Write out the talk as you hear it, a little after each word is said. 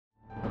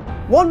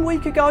1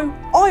 week ago,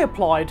 I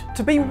applied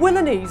to be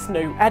WillNE's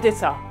new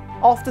editor.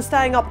 After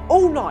staying up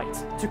all night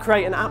to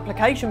create an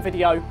application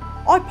video,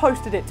 I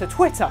posted it to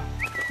Twitter,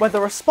 where the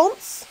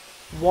response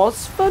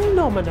was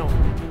phenomenal.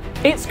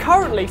 It's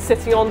currently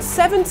sitting on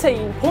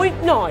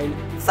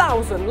 17.9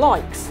 thousand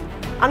likes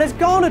and has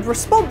garnered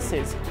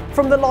responses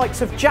from the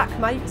likes of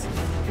Jackmate,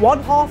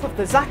 one half of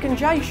the Zach and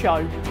Jay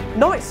Show,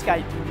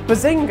 Nightscape,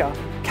 Bazinga,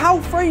 Cal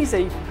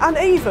Freezy and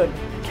even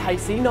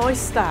Casey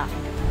Neistat.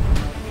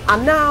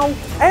 And now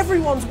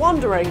everyone's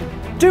wondering,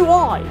 do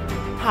I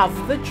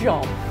have the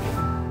job?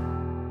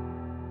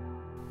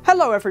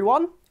 Hello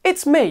everyone,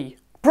 it's me,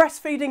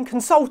 breastfeeding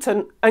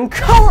consultant and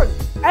current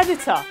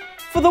editor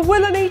for the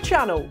WillNE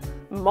channel,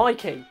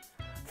 Mikey.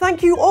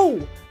 Thank you all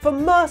for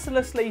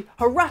mercilessly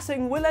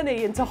harassing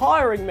WillNE into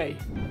hiring me.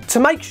 To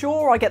make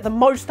sure I get the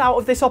most out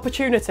of this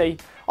opportunity,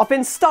 I've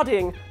been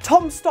studying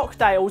Tom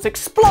Stockdale's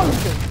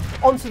explosion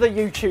onto the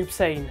YouTube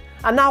scene,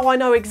 and now I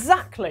know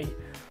exactly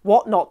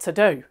what not to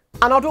do.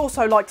 And I'd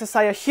also like to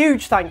say a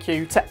huge thank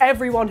you to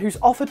everyone who's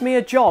offered me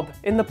a job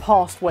in the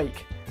past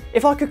week.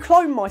 If I could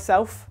clone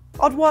myself,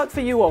 I'd work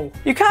for you all.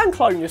 You can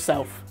clone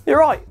yourself. You're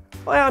right,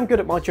 I am good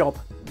at my job.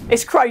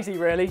 It's crazy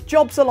really,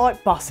 jobs are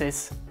like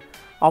buses.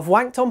 I've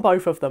wanked on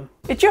both of them.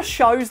 It just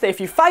shows that if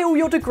you fail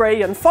your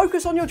degree and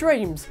focus on your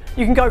dreams,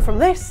 you can go from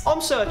this,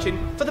 I'm searching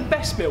for the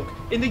best milk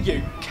in the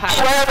UK,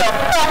 where the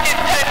fuck is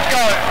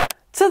Tesco?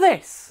 To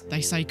this.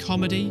 They say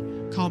comedy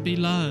can't be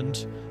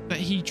learned, but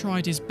he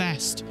tried his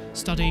best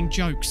studying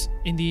jokes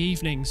in the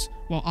evenings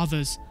while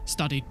others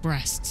studied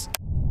breasts.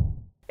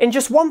 In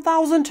just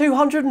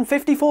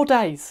 1,254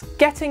 days,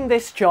 getting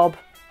this job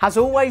has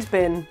always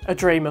been a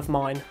dream of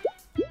mine.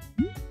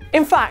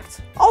 In fact,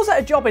 I was at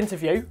a job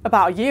interview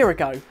about a year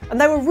ago and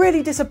they were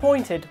really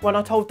disappointed when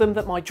I told them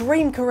that my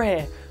dream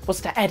career was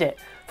to edit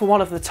for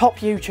one of the top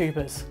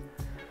YouTubers.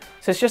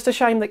 So it's just a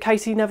shame that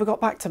Casey never got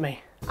back to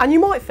me. And you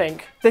might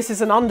think this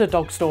is an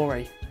underdog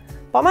story,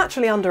 but I'm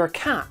actually under a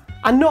cat.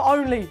 And not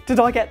only did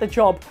I get the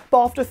job,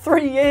 but after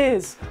 3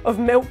 years of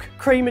milk,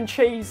 cream and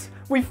cheese,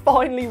 we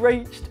finally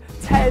reached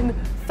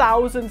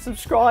 10,000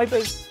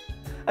 subscribers.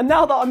 And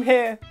now that I'm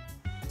here,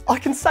 I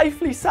can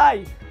safely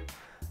say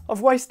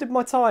I've wasted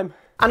my time.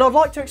 And I'd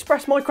like to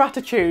express my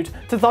gratitude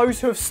to those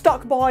who have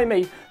stuck by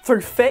me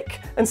through thick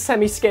and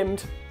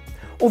semi-skimmed.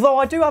 Although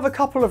I do have a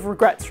couple of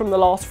regrets from the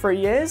last 3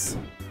 years.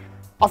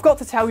 I've got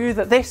to tell you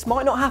that this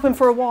might not happen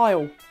for a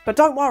while, but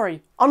don't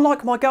worry,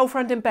 unlike my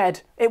girlfriend in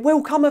bed, it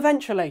will come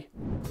eventually.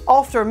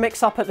 After a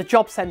mix-up at the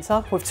job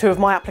centre with 2 of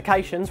my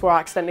applications where I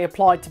accidentally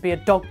applied to be a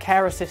dog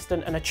care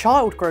assistant and a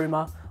child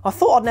groomer, I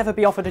thought I'd never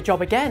be offered a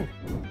job again.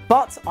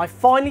 But I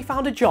finally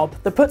found a job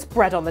that puts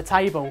bread on the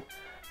table.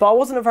 But I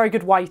wasn't a very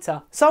good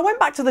waiter, so I went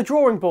back to the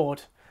drawing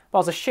board. But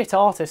I was a shit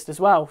artist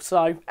as well,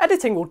 so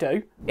editing will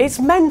do. It's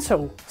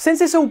mental. Since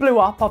this all blew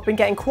up, I've been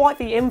getting quite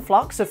the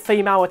influx of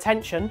female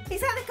attention.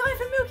 Is that the guy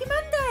from Milky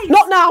Mondays?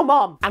 Not now,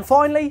 Mum! And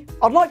finally,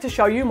 I'd like to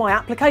show you my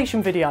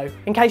application video,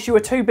 in case you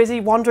were too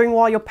busy wondering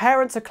why your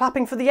parents are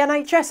clapping for the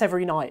NHS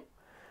every night.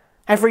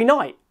 Every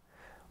night?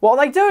 What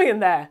are they doing in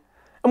there?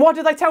 And why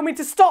do they tell me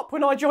to stop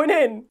when I join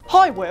in?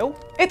 Hi Will,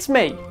 it's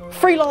me,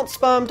 freelance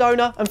sperm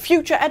donor and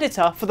future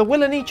editor for the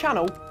WillNE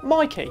channel,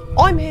 Mikey.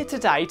 I'm here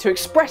today to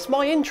express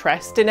my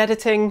interest in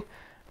editing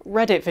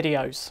Reddit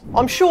videos.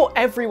 I'm sure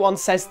everyone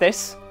says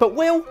this, but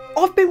Will,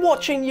 I've been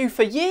watching you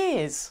for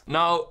years.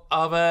 Now,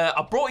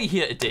 I brought you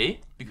here today.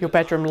 Your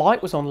bedroom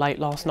light was on late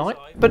last night.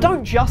 But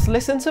don't just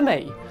listen to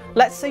me.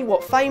 Let's see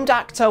what famed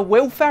actor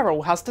Will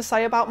Ferrell has to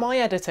say about my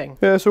editing.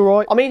 Yeah, it's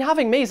alright. I mean,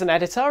 having me as an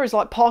editor is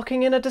like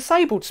parking in a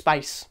disabled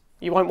space.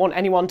 You won't want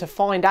anyone to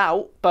find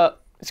out,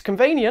 but it's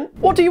convenient.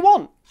 What do you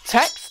want?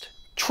 Text?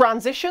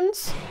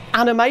 Transitions?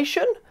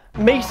 Animation?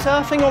 Me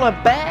surfing on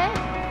a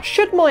bear?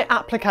 Should my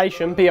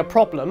application be a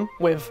problem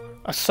with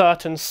a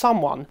certain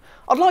someone,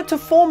 I'd like to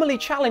formally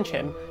challenge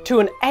him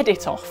to an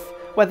edit-off,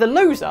 where the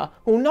loser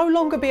will no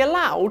longer be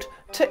allowed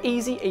to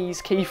easy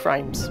ease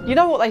keyframes. You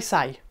know what they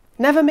say,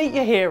 never meet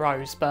your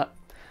heroes, but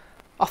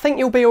I think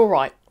you'll be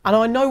alright, and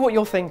I know what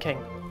you're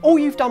thinking. All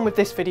you've done with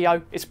this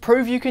video is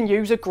prove you can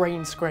use a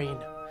green screen.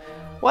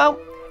 Well,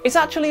 it's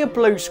actually a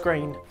blue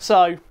screen,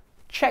 so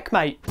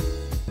checkmate.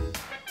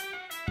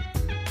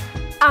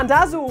 And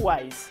as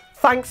always,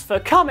 thanks for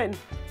coming,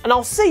 and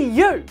I'll see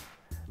you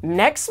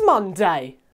next Monday.